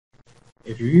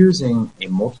If you're using a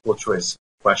multiple choice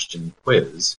question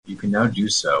quiz, you can now do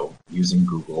so using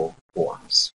Google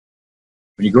Forms.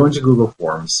 When you go into Google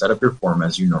Forms, set up your form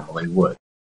as you normally would.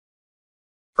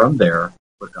 From there,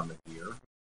 click on the gear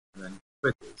and then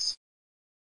Quizzes.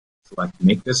 Select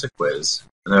Make This a Quiz,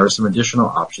 and there are some additional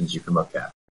options you can look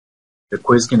at. The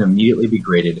quiz can immediately be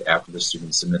graded after the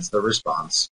student submits their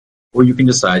response, or you can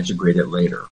decide to grade it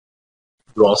later.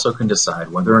 You also can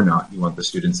decide whether or not you want the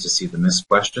students to see the missed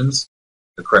questions,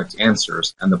 the correct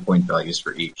answers, and the point values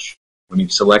for each. When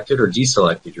you've selected or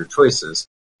deselected your choices,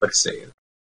 click Save.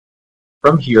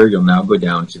 From here, you'll now go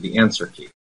down to the Answer key.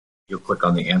 You'll click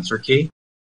on the Answer key,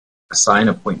 assign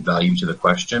a point value to the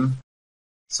question,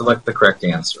 select the correct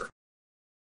answer.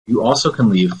 You also can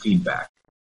leave feedback.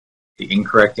 The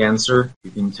incorrect answer,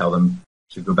 you can tell them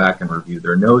to go back and review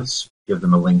their notes, give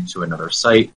them a link to another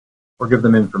site, or give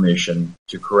them information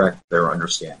to correct their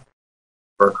understanding.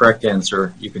 For a correct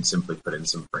answer, you can simply put in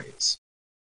some phrase.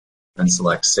 Then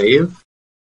select Save.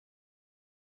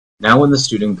 Now when the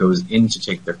student goes in to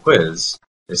take their quiz,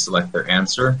 they select their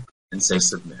answer and say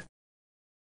Submit.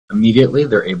 Immediately,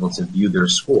 they're able to view their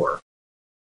score.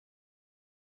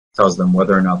 It tells them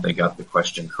whether or not they got the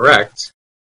question correct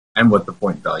and what the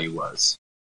point value was.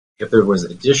 If there was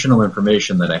additional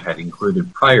information that I had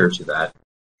included prior to that,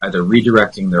 either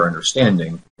redirecting their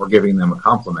understanding or giving them a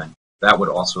compliment, that would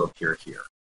also appear here.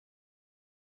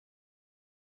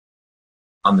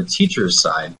 On the teacher's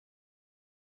side,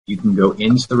 you can go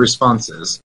into the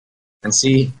responses and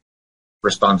see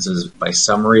responses by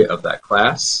summary of that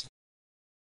class,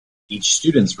 each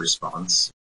student's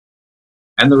response,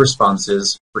 and the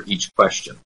responses for each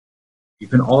question. You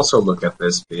can also look at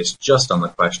this based just on the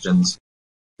questions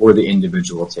for the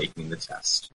individual taking the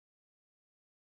test.